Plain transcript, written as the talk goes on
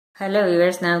Hello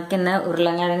viewers, നമുക്കിന്ന്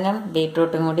ഉരുളക്കിഴങ്ങും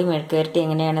ബീട്രൂട്ടും കൂടി മെഴുക്കുവരട്ടി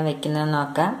എങ്ങനെയാണ് വെക്കുന്നതെന്ന്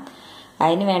നോക്കാം.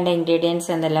 അതിന് വേണ്ട ഇൻഗ്രീഡിയൻസ്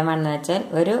എന്തെല്ലാമാണെന്ന് വെച്ചാൽ,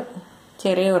 ഒരു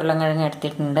ചെറിയ ഉരുളക്കിഴങ്ങ്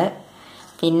എടുത്തിട്ടുണ്ട്,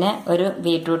 പിന്നെ ഒരു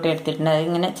ബീട്രൂട്ട് എടുത്തിട്ടുണ്ട്.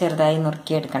 അതിങ്ങനെ ചെറുതായി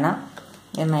നുറുക്കിയെടുക്കണം,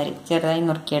 ഇതുമാതിരി ചെറുതായി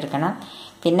നുറുക്കിയെടുക്കണം.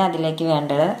 പിന്നെ അതിലേക്ക്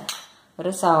വേണ്ടത്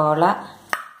ഒരു സവോള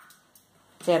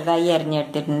ചെറുതായി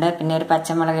അരിഞ്ഞെടുത്തിട്ടുണ്ട്, പിന്നെ ഒരു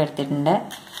പച്ചമുളക് എടുത്തിട്ടുണ്ട്,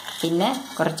 പിന്നെ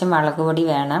കുറച്ച് മുളക് പൊടി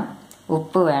വേണം,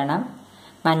 ഉപ്പ് വേണം,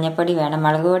 മഞ്ഞൾപ്പൊടി വേണം.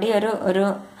 മുളക് പൊടി ഒരു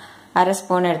അര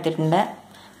സ്പൂൺ എടുത്തിട്ടുണ്ട്,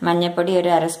 മഞ്ഞൾപ്പൊടി ഒരു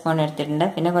അര സ്പൂൺ എടുത്തിട്ടുണ്ട്,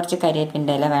 പിന്നെ കുറച്ച്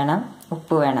കരിവേപ്പിൻ്റെ ഇല വേണം,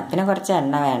 ഉപ്പ് വേണം, പിന്നെ കുറച്ച്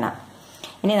എണ്ണ വേണം.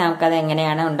 ഇനി നമുക്കത്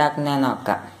എങ്ങനെയാണ് ഉണ്ടാക്കുന്നതെന്ന്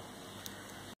നോക്കാം.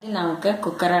 നമുക്ക്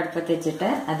കുക്കർ അടുപ്പത്ത് വെച്ചിട്ട്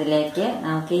അതിലേക്ക്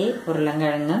നമുക്ക് ഈ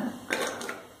ഉരുളക്കിഴങ്ങും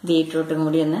ബീട്രൂട്ടും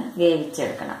കൂടി ഒന്ന്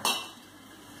വേവിച്ചെടുക്കണം.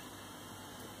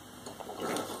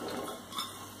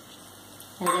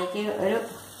 അതിലേക്ക് ഒരു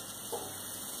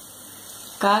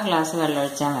 1/4 ഗ്ലാസ് വെള്ളം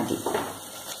ഒഴിച്ചാൽ മതി.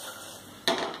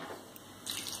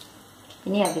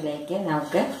 ഇനി അതിലേക്ക്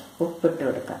നമുക്ക് ഉപ്പിട്ട്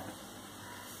കൊടുക്കാം.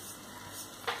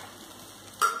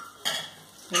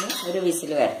 ഇനി ഒരു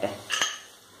വിസിൽ വരട്ടെ.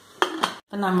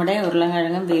 അപ്പം നമ്മുടെ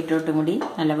ഉരുളക്കിഴങ്ങും ബീട്രൂട്ടും കൂടി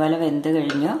നല്ലപോലെ വെന്ത്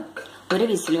കഴിഞ്ഞു. ഒരു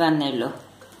വിസിൽ വന്നേ ഉള്ളൂ.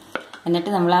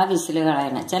 എന്നിട്ട് നമ്മൾ ആ വിസിൽ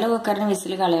കളയണം. ചില കുക്കറിന്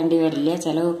വിസിൽ കളയേണ്ടി വരില്ല,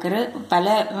 ചില പല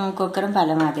കുക്കറും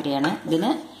പല മാതിരിയാണ്.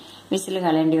 ഇതിന് വിസിൽ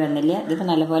കളയേണ്ടി വന്നില്ല. ഇതിപ്പോൾ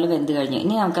നല്ലപോലെ വെന്ത് കഴിഞ്ഞു.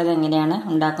 ഇനി നമുക്കത് എങ്ങനെയാണ്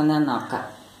ഉണ്ടാക്കുന്നതെന്ന് നോക്കാം.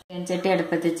 ചട്ടി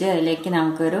അടുപ്പത്ത് വെച്ച് അതിലേക്ക്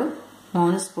നമുക്കൊരു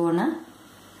 3 സ്പൂണ്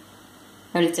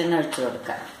വെളിച്ചെണ്ണ ഒഴിച്ചു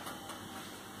കൊടുക്കാം.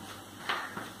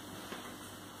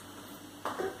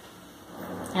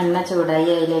 എണ്ണ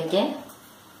ചൂടായി അതിലേക്ക്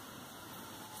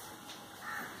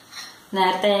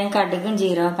നേരത്തെ ഞാൻ കടുകും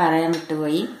ജീരകവും പറയാൻ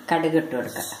വിട്ടുപോയി, കടുക് ഇട്ട്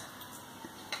കൊടുക്കാം.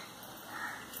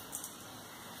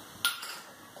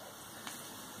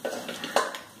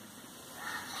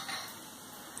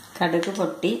 കടുക്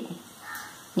പൊട്ടി.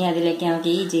 ഇനി അതിലേക്ക്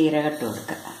നമുക്ക് ഈ ജീരകം ഇട്ട്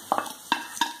കൊടുക്കാം.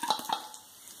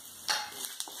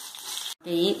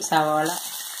 ഈ സവോള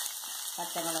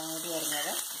പച്ചമുളകും കൂടി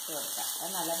അരിഞ്ഞത് ഇട്ട് കൊടുക്കാം. അത്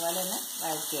നല്ലപോലെ ഒന്ന്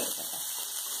വഴറ്റി എടുക്കട്ടെ.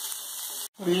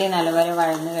 ഉള്ളി നല്ലപോലെ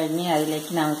വഴന്ന് കഴിഞ്ഞ്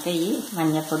അതിലേക്ക് നമുക്ക് ഈ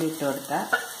മഞ്ഞൾപ്പൊടി ഇട്ട് കൊടുക്കാം,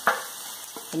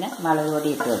 പിന്നെ മുളക് പൊടി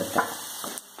ഇട്ട് കൊടുക്കാം.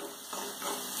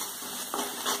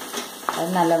 അത്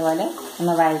നല്ലപോലെ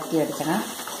ഒന്ന് വഴറ്റി എടുക്കണം.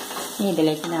 ഇനി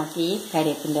ഇതിലേക്ക് നമുക്ക് ഈ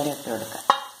കരിവേപ്പിൻ്റെ ഇല ഇട്ട് കൊടുക്കാം.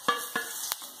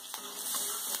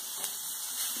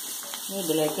 ഇനി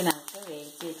ഇതിലേക്ക് നമുക്ക്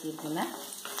വേവിച്ച് വെച്ചിരിക്കുന്ന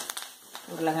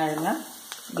ഉരുളക്കിഴങ്ങും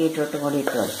ബീട്രൂട്ടും കൂടി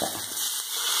ഇട്ട് കൊടുക്കാം.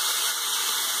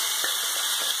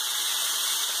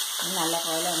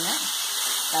 നല്ലപോലെ ഒന്ന്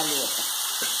തള്ളി വെക്കാം.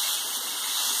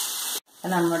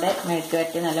 നമ്മുടെ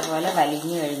മെഴുക്കുവരട്ടി നല്ലപോലെ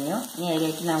വലിഞ്ഞു കഴിഞ്ഞു. ഇനി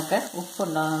അതിലേക്ക് നമുക്ക്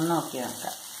ഉപ്പുണ്ടോ എന്ന് നോക്കി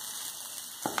നോക്കാം.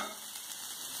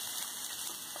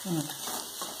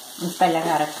 ഉപ്പെല്ലാം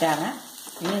കറക്റ്റാണ്.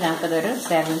 ഇനി നമുക്കതൊരു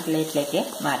സെർവിങ് പ്ലേറ്റിലേക്ക്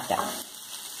മാറ്റാം.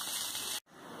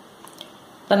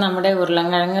 ഇപ്പം നമ്മുടെ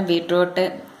ഉരുളക്കിഴങ്ങ് ബീട്രൂട്ട്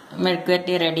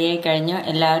മെഴുക്കുവരട്ടി റെഡിയായി കഴിഞ്ഞു.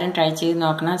 എല്ലാവരും ട്രൈ ചെയ്ത്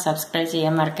നോക്കണം. സബ്സ്ക്രൈബ്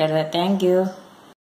ചെയ്യാൻ മറക്കരുത്. Thank you.